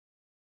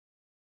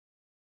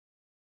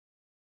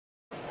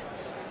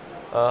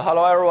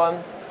Hello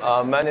everyone,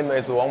 my name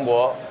is Wang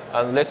Bo,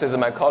 and this is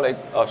my colleague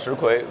Shi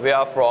Kui. We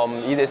are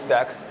from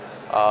EasyStack.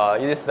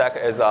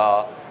 EasyStack is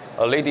a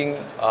leading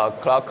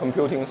cloud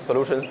computing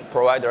solutions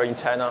provider in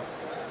China.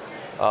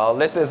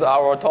 This is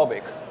our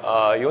topic,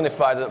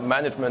 unified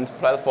management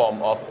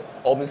platform of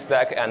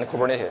OpenStack and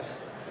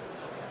Kubernetes.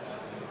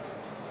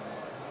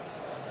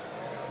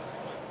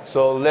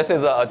 So this is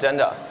the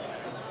agenda.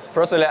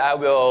 Firstly, I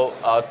will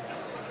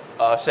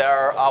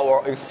share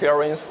our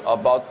experience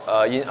about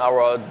in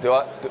our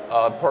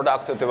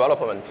product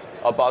development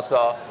about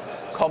the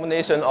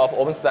combination of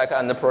OpenStack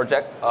and the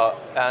project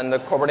and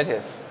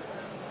Kubernetes.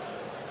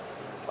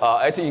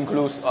 It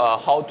includes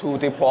how to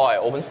deploy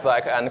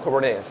OpenStack and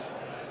Kubernetes,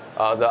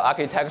 the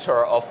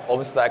architecture of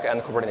OpenStack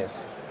and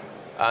Kubernetes,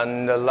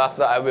 and last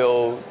I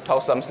will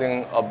talk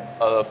something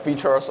about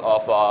features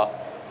of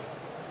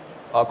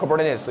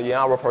Kubernetes in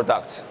our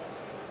product.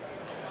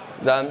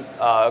 Then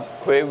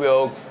Kui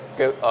will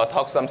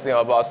talk something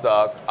about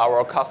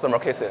our customer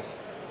cases.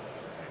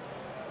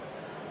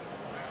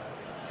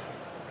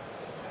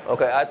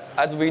 Okay,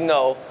 as we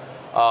know,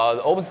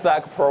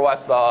 OpenStack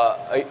provides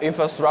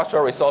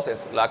infrastructure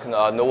resources like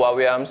Nova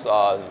VMs,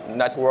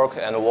 network,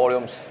 and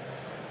volumes.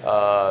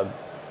 The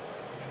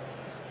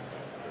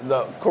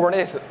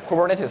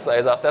Kubernetes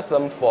is a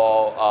system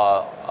for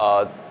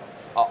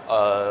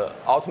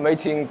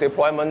automating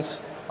deployment,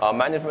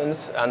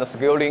 management, and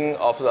scaling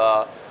of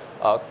the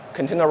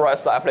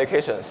containerized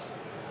applications.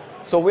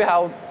 So we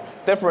have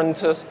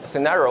different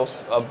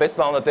scenarios based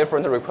on the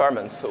different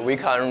requirements. We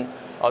can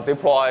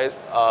deploy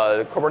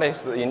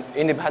Kubernetes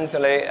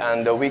independently,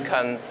 and we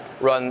can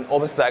run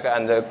OpenStack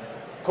and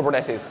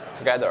Kubernetes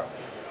together.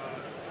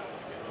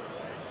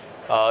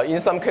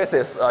 In some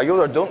cases,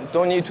 users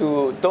don't need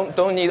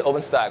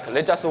OpenStack.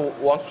 They just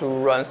want to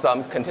run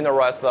some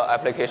containerized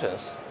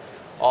applications,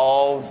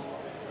 or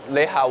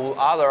they have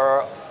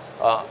other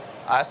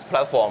IaaS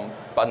platform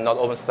but not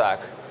OpenStack.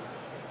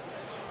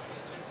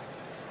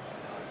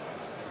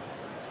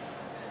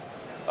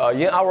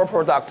 In our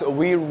product,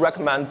 we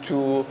recommend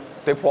to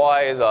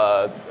deploy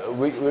the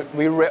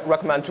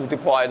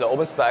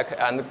OpenStack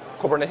and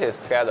Kubernetes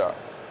together,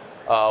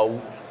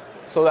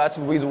 so that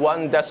with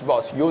one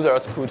dashboard,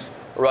 users could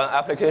run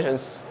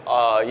applications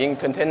in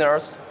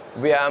containers,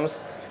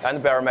 VMs,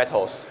 and bare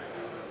metals.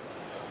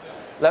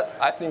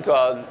 I think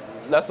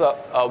that's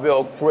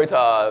will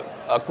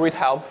a great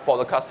help for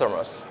the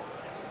customers.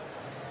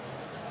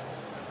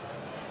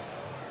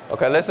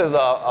 Okay, this is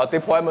a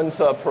deployment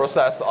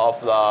process of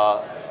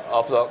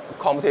the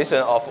combination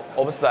of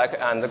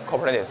OpenStack and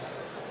Kubernetes.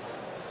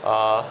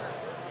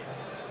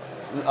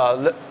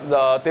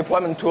 The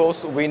deployment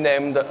tools we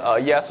named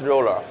ES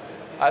Roller.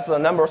 As a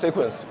number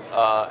sequence,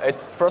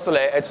 firstly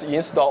it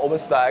installs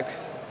OpenStack,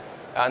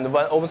 and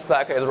when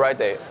OpenStack is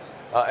ready,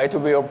 it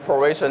will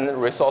provision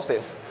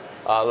resources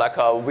like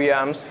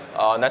VMs,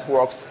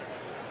 networks.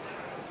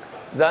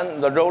 Then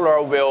the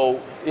roller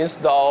will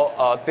install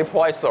a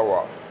deploy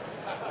server.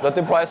 The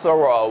deploy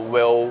server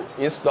will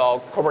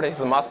install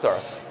Kubernetes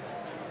masters.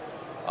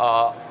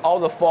 All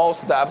the 4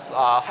 steps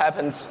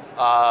happened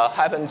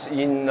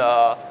in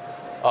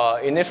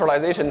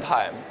initialization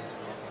time.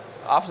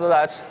 After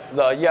that,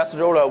 the ES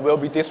roller will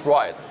be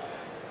destroyed.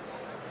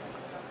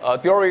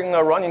 During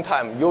the running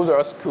time,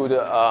 users could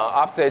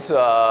update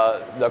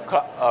the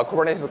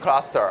Kubernetes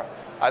cluster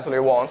as they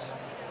want.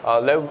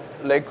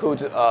 They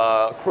could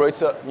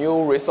create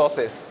new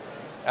resources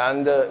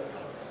and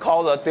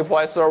call the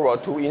deploy server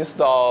to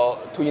install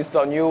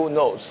new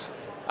nodes,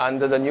 and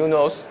the new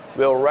nodes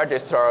will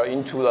register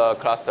into the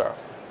cluster.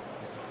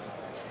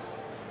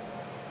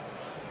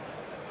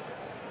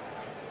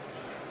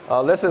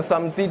 This is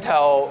some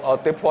detailed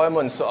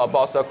deployments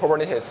about the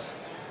Kubernetes.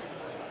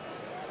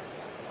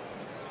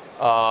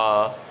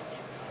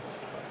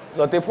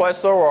 The deploy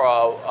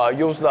server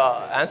uses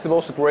the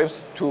Ansible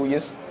scripts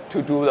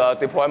to do the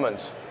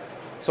deployment.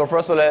 So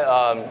firstly,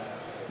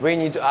 we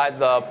need to add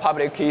the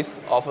public keys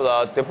of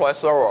the deploy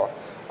server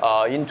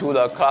into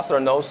the cluster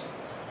nodes,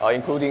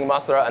 including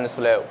master and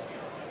slave.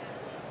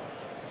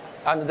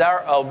 And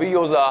there we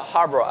use a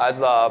harbor as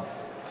a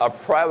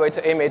private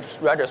image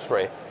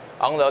registry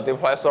on the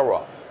deploy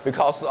server,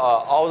 because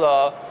all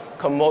the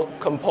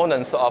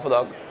components of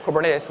the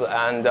Kubernetes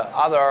and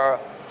other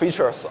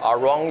features are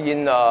run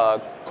in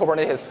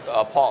Kubernetes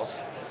pods.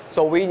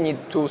 So we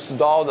need to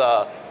store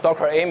the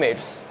Docker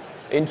image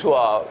into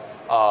a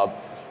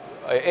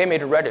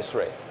image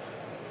registry.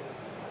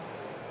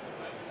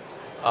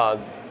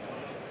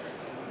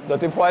 The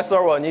deploy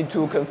server needs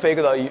to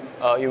configure the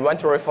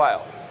inventory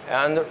file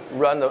and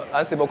run the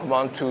Ansible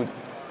command to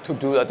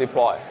do the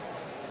deploy.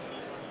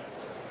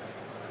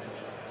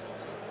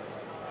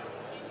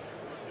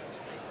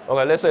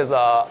 Okay, this is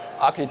the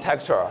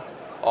architecture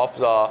of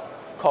the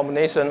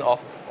combination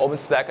of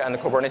OpenStack and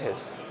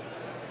Kubernetes.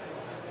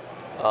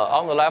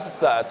 On the left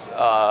side,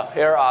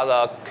 here are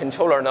the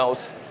controller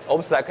nodes,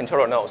 OpenStack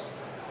controller nodes.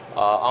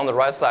 On the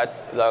right side,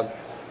 the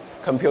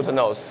computer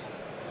nodes.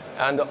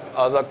 And the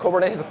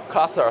Kubernetes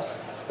clusters,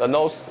 the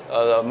nodes,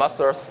 the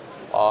masters,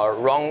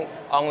 run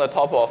on the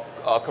top of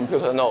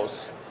computer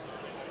nodes.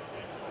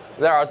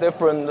 There are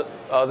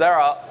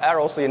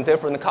arrows in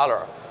different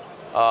color.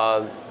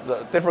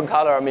 The different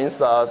color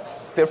means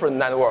different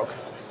network.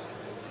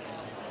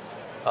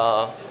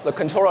 The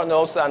controller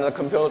nodes and the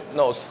compute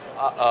nodes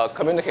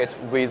communicate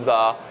with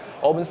the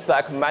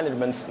OpenStack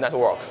management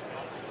network.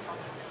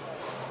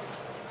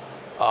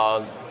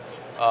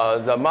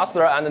 The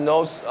master and the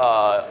nodes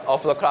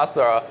of the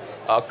cluster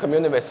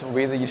communicate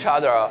with each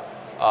other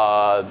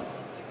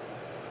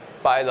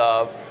by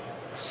the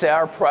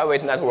shared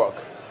private network.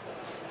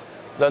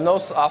 The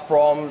nodes are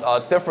from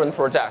different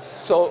projects,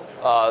 so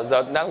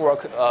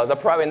the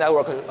private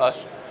network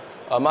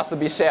must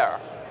be shared.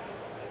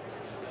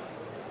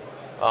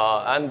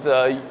 And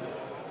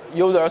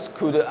users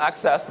could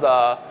access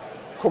the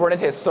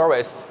Kubernetes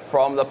service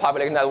from the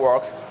public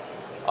network,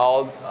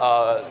 or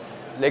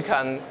they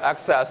can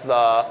access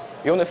the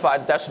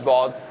unified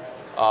dashboard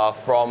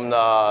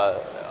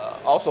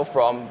also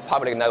from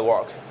public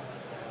network.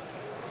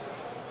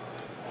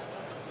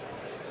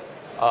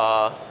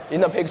 In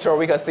the picture,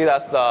 we can see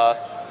that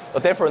the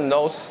different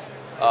nodes,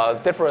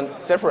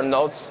 different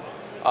nodes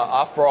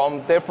are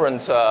from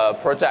different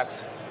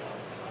projects.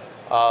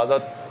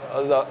 The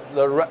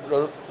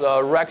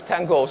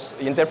rectangles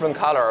in different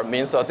color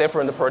means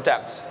different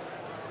projects.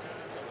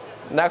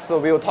 Next,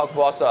 we will talk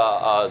about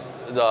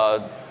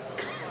the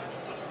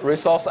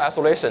resource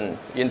isolation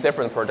in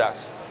different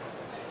projects.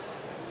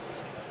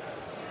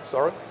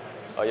 Sorry?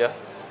 Oh, yeah.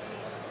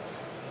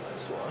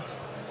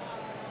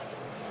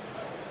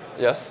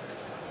 Yes.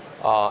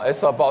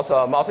 It's about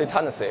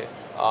multi-tenancy.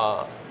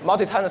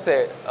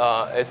 Multi-tenancy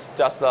is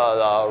just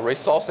the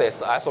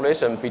resources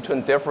isolation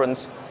between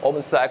different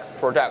OpenStack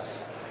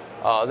projects.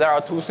 There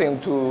are two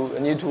things to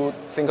need to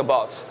think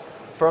about.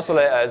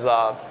 Firstly, is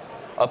a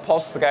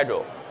pod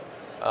schedule.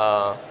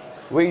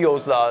 We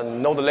use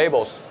node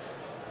labels.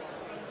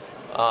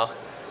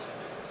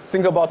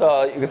 Think about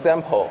an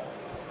example.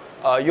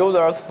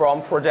 Users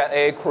from project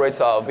A create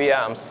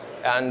VMs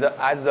and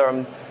add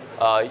them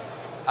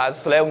as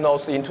slave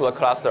nodes into the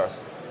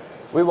clusters.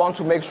 We want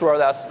to make sure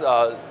that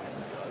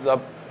the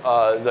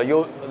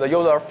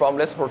user from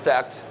this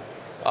project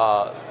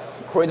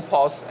create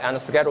pods and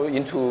schedule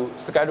into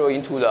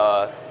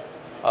the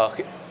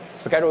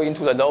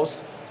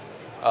nodes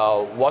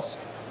what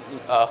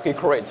he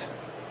create.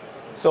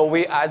 So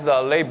we add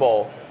the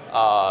label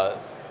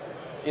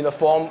in the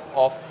form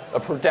of a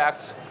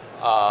project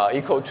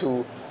equal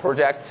to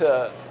project's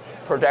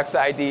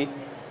ID.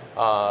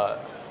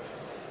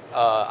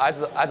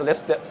 Add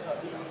list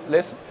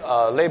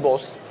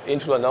labels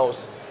into the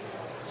nodes,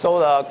 so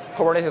the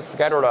Kubernetes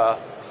scheduler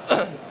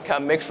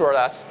can make sure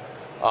that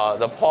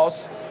the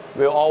pods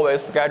will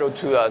always schedule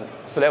to the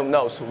slave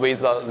nodes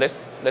with a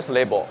list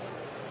label.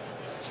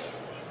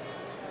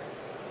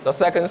 The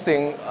second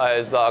thing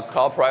is the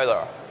cloud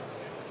provider.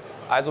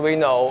 As we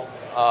know,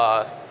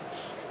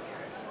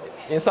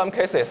 in some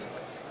cases,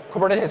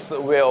 Kubernetes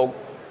will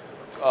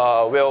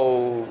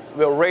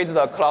read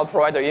the cloud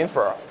provider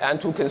infra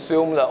and to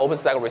consume the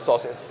OpenStack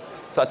resources,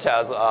 such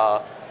as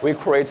we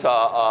create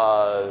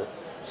a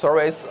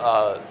service,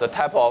 the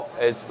type of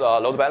is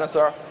load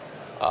balancer,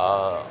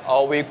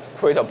 or we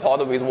create a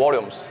pod with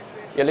volumes.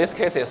 In these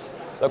cases,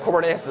 the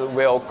Kubernetes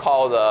will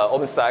call the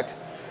OpenStack,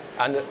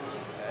 and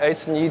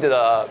it needs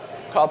the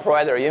cloud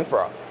provider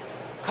infra.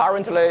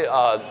 Currently,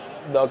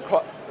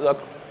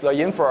 the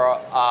infra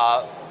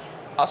are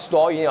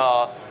stored in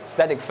a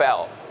static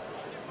file.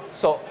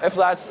 So if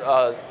that's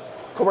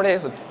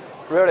Kubernetes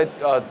really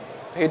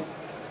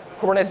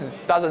Kubernetes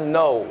doesn't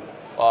know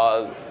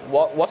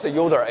what the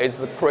user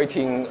is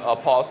creating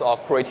pods or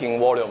creating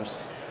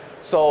volumes.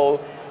 So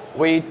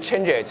we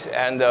change it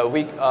and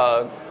we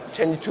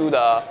change to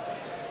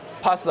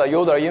pass the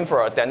user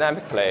infra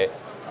dynamically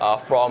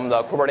from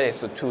the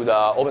Kubernetes to the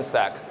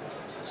OpenStack.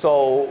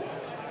 So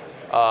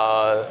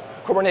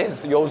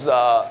Kubernetes uses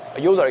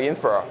user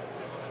infra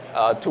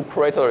to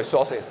create the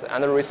resources,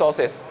 and the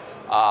resources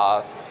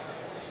are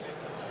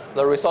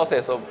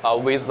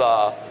with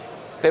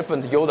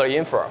different user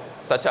infra,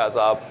 such as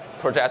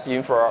project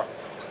infra.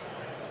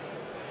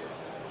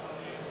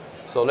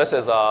 So this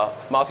is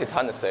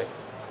multi-tenancy.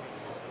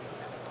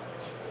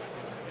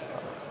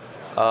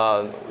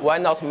 Why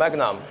not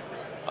Magnum?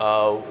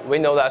 We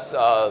know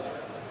that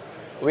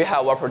we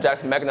have a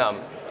project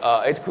Magnum.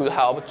 It could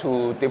help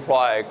to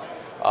deploy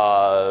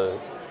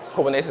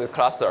Kubernetes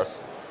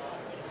clusters,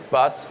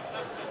 but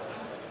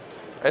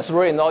it's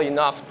really not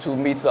enough to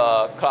meet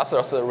the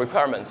cluster's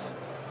requirements.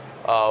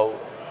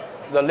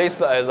 The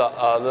list is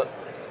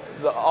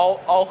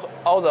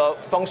all the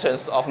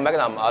functions of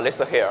Magnum are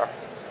listed here.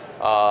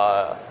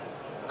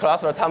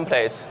 Cluster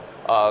templates,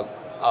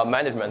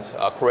 management,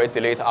 create,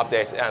 delete,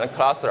 update, and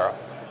cluster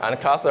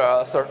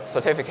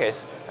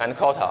certificates and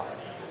quota.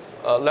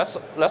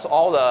 That's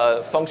all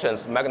the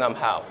functions Magnum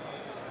have.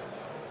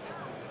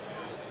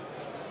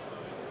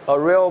 A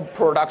real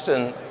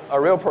production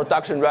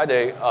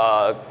ready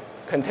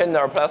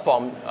container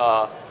platform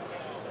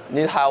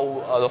need have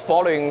the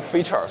following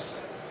features,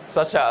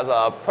 such as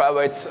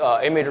private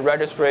image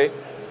registry,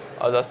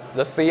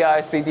 the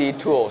CI/CD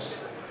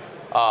tools,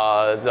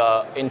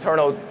 the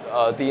internal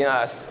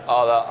DNS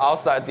or the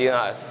outside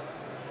DNS,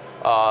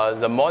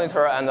 the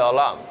monitor and the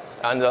alarm,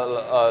 and the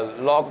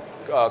log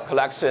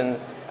collection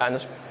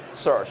and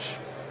search.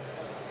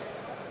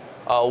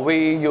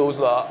 We use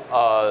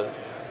the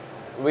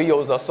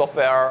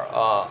software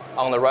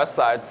on the right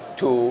side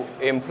to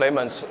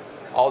implement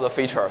all the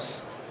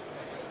features.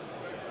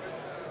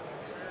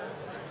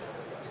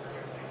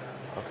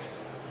 Okay.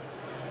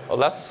 Well,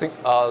 let's see.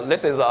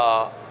 This is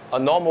a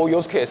normal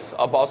use case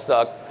about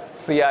the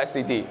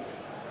CI/CD.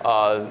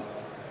 The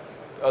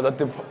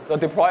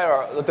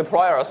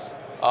deployers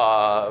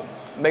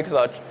make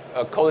the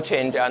code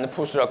change and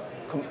push the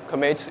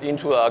commit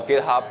into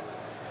GitHub,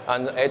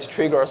 and it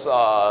triggers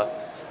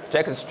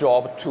Jack's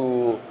job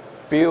to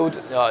build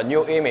a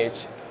new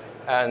image,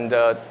 and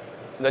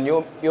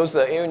use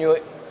the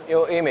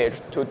new image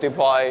to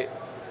deploy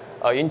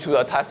into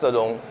the test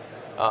zone.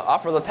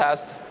 After the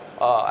test,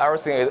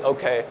 everything is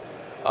okay.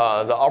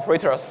 The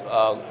operators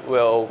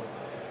will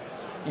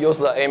use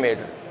the image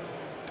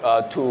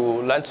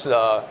to launch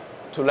the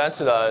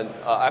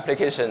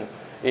application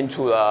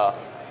into the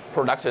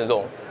production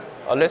zone.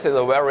 This is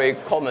a very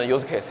common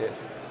use cases.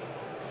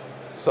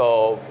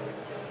 So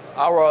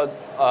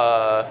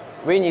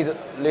we need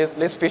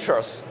these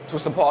features to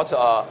support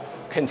a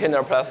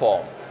container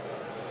platform.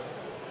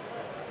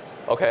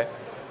 Okay,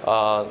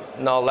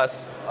 now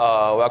let's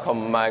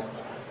welcome my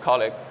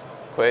colleague,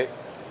 Kui.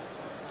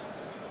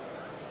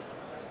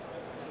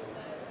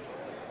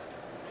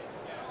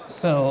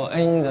 So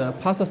in the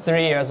past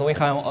 3 years, we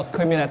have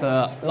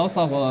accumulated lots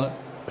of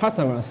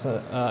customers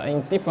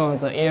in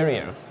different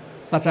areas,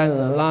 such as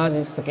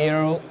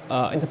large-scale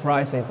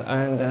enterprises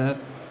and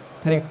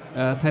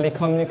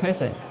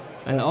telecommunication,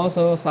 and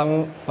also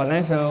some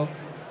financial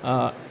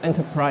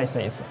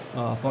enterprises,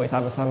 for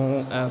example,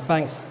 some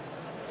banks.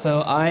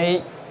 So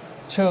I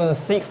chose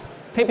 6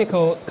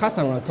 typical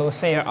customers to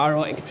share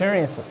our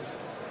experience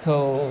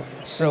to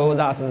show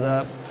that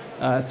the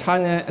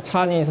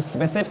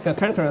Chinese-specific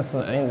characters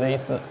in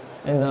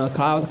the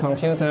cloud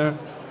computer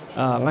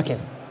market.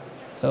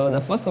 So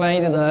the first one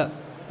is the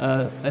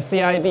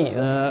CIB,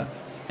 the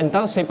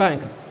industry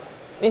bank.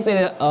 This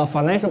is a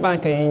financial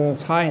bank in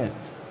China,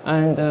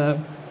 and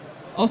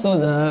also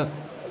the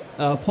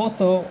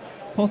postal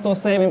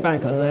saving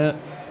bank. The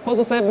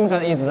postal saving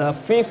bank is the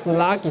 5th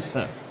largest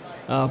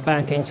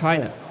bank in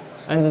China,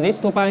 and these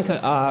 2 banks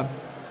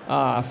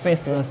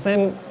face the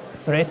same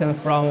threat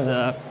from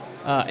the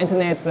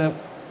internet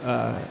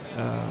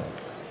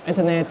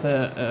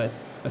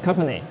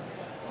company.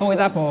 For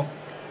example,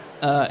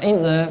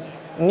 in the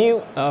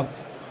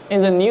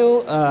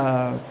new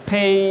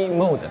pay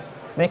mode,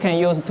 they can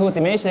use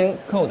 2-dimension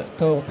code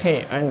to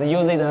pay and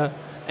use the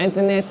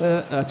internet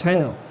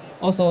channel.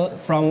 Also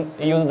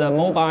use the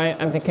mobile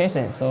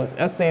application. So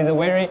that's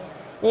very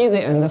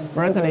easy and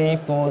friendly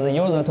for the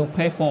user to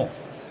pay for.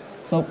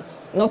 So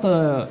not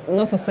the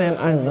same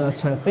as the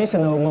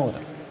traditional mode.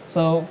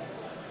 So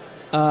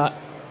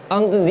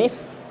under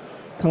this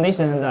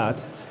condition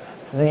that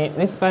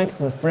these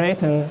banks face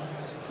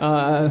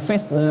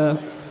the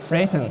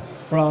threat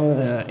from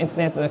the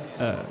internet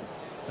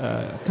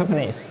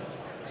companies.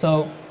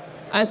 So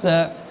that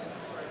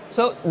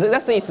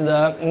is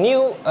the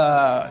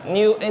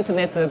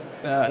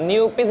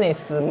new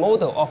business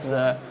model of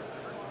the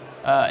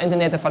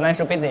internet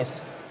financial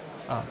business.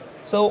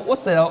 So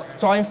what's the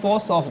driving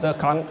force of the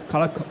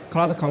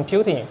cloud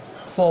computing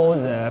for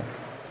the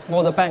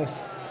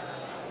banks?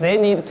 They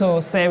need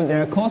to save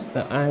their cost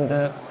and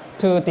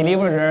to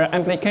deliver their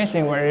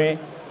application very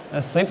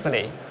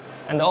swiftly,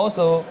 and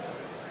also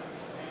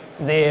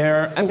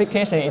their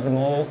application is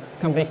more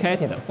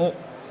complicated.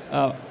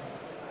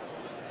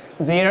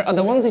 Their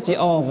advantage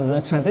of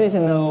the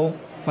traditional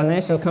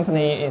financial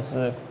company is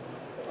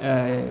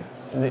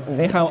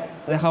they have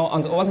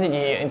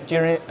advantage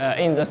during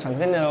in the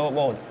traditional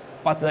mode,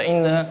 but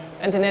in the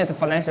internet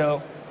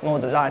financial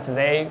mode that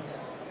they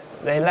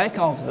lack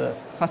of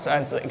such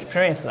as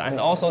experience, and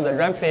also the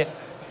rapid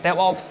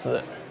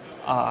DevOps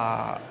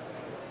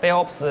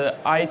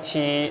IT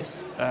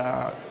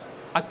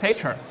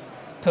architecture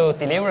to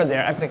deliver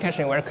their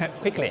application very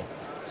quickly.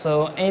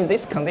 So in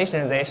this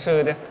condition, they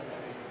should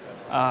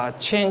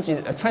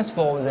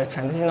transform the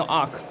traditional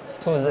arc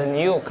to the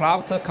new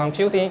cloud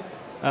computing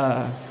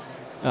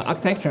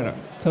architecture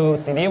to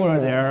deliver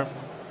their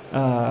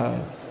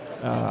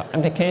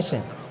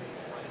application.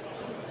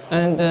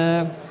 And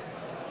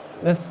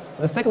the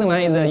second one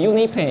is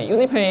UniPay.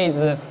 UniPay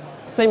is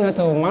similar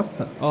to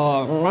Master.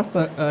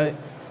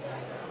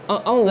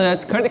 On the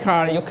credit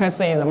card, you can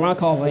see the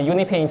mark of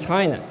UniPay in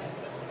China.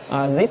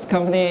 This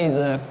company is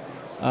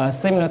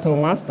similar to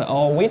Master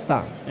or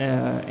Visa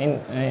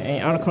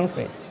in other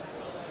countries.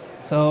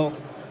 So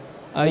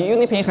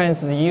UniPay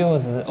has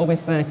used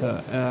OpenStack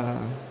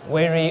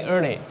very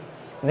early.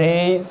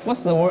 The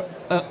first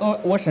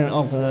version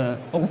of the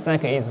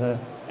OpenStack is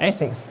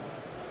ESCaaS,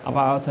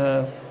 about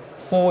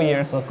 4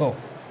 years ago.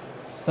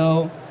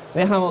 So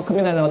they have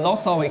accumulated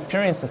lots of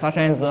experience, such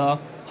as the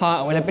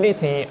high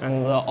availability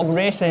and the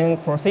operation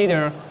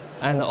procedure,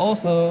 and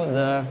also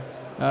the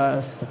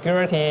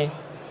security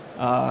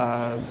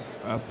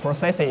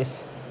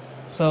processes.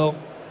 So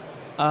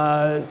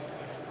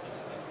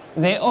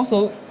they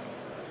also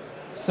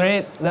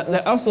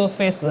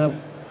face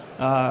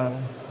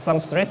some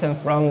threat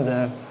from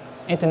the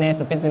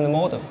internet business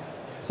model.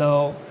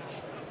 So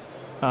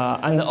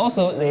and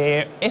also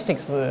the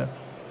ESCaaS,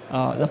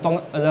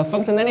 the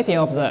functionality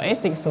of the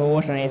ESCaaS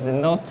version is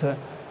not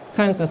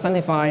can't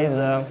satisfy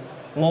the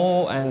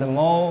more and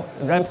more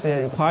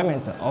rapid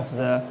requirement of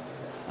the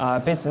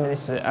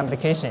business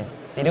application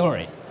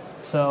delivery.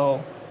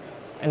 So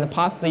in the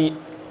past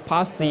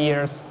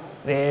years,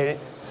 they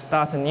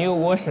start a new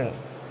version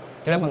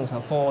development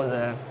for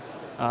the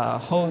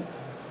whole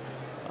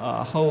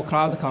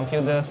cloud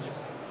computers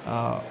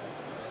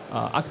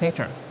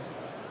architecture.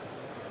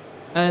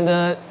 And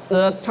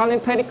the China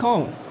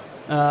Telecom,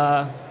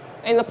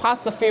 in the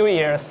past few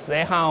years,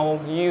 they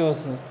have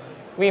used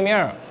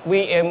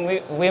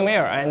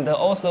VMware, and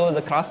also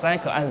the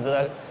CloudStack as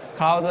the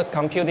cloud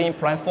computing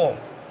platform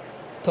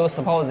to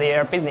support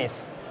their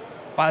business.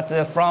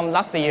 But from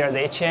last year,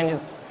 they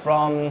changed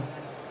from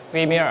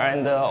VMware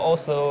and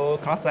also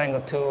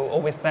CloudStack to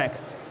OpenStack.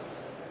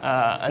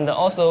 And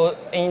also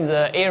in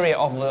the area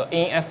of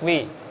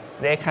NFV,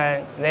 they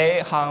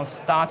have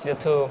started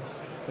to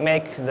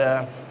make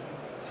the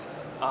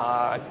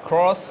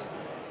cross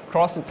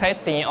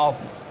testing of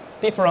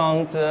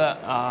different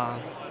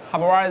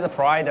hypervisor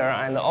provider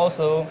and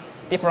also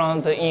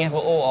different NFO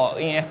or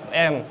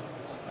NFM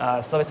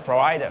service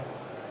provider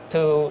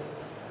to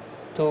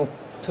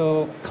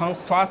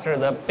construct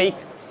the big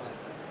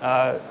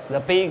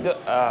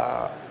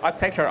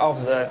architecture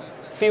of the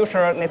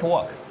future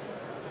network.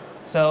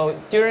 So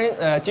during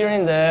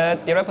the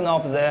development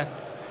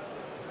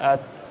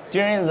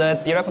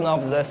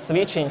of the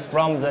switching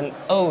from the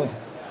old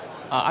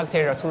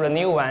architecture to the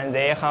new one,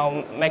 they have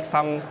make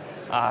some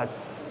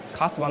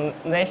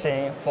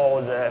customization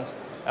for the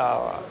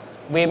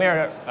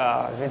VMware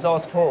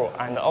resource pool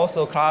and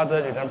also cloud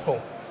return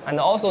pool, and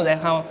also they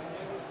have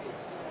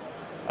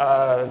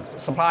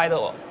supplied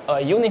a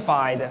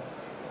unified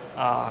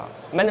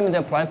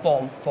management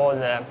platform for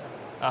the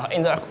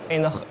in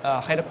the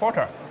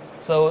headquarters.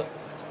 So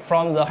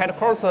from the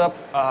headquarters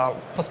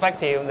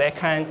perspective, they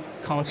can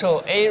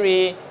control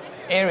every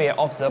area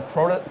of the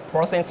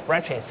process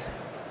branches.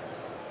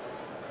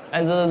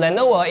 And the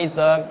Lenovo is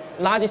the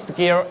largest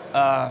scale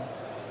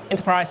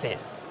enterprise.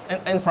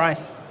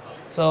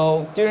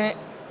 So during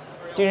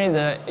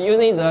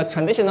using the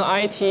traditional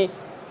IT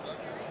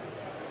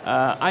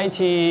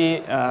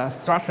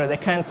structure, they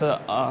can't.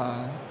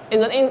 In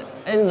the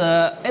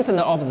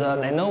internet of the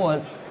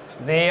Lenovo,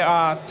 there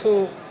are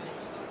two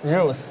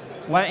roles.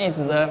 One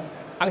is the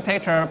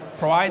architecture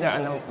provider,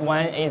 and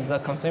one is the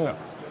consumer.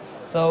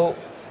 So,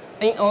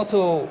 in order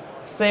to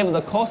save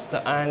the cost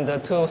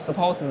and to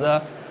support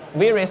the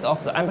various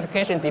of the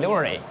application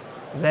delivery,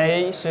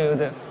 they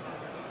should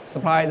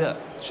supply the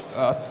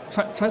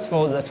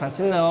transfer the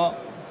traditional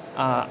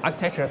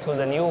architecture to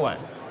the new one.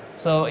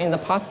 So in the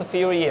past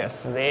few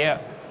years, they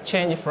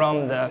changed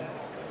from the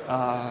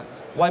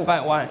one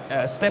by one,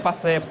 step by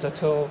step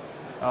to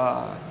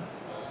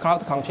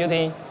cloud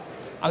computing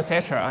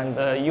architecture and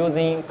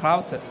using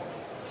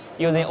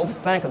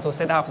OpenStack to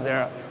set up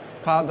their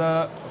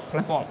cloud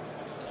platform.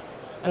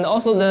 And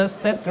also the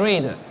State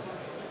Grid.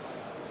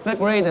 State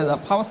Grid is a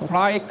power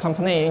supply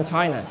company in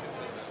China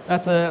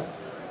that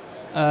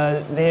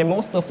they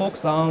most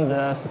focus on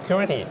the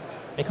security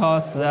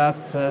because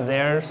that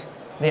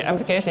the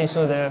application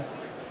should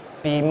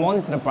be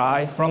monitored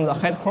from the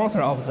headquarters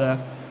of the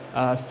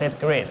State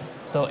Grid.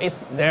 So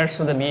there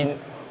should be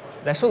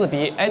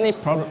any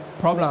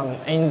problem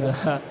in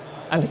the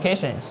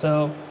application.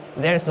 So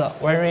there's a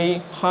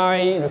very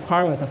high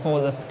requirement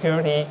for the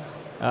security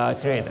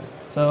grid.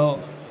 So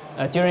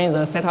during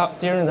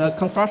the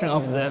construction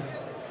of the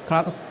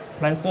cloud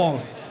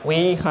platform,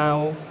 we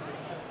have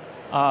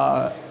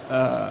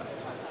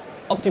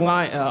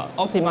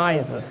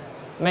optimized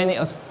many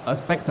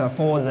aspects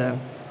for the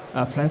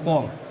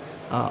platform.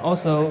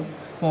 Also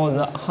for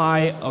the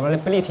high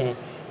availability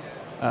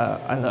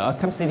and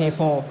capacity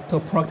to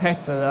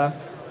protect the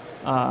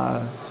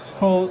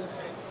whole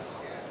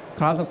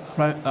cloud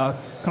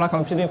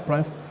computing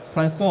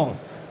platform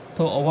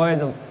to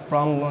avoid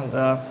from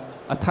the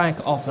attack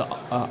of the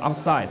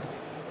outside.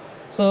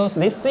 So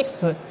these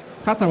 6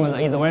 customers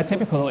is very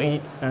typical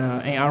in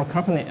our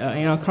company,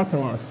 in our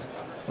customers,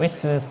 which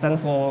stand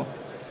for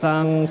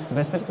some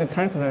specific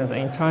characters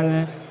in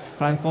China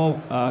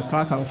platform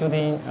cloud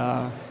computing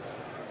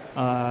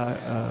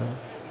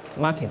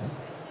market.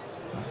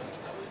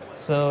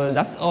 So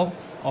that's all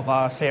of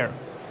our share.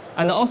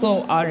 And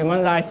also I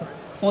remind that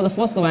for the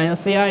first one,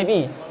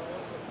 CIB,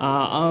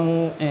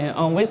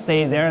 on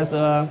Wednesday there's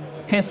a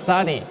case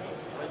study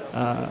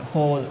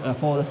for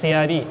the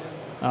CIB.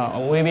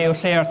 We will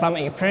share some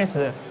experience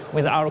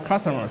with our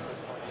customers.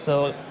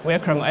 So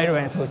welcome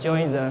everyone to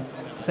join the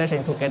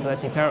session to get the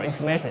detailed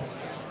information.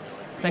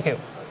 Thank you.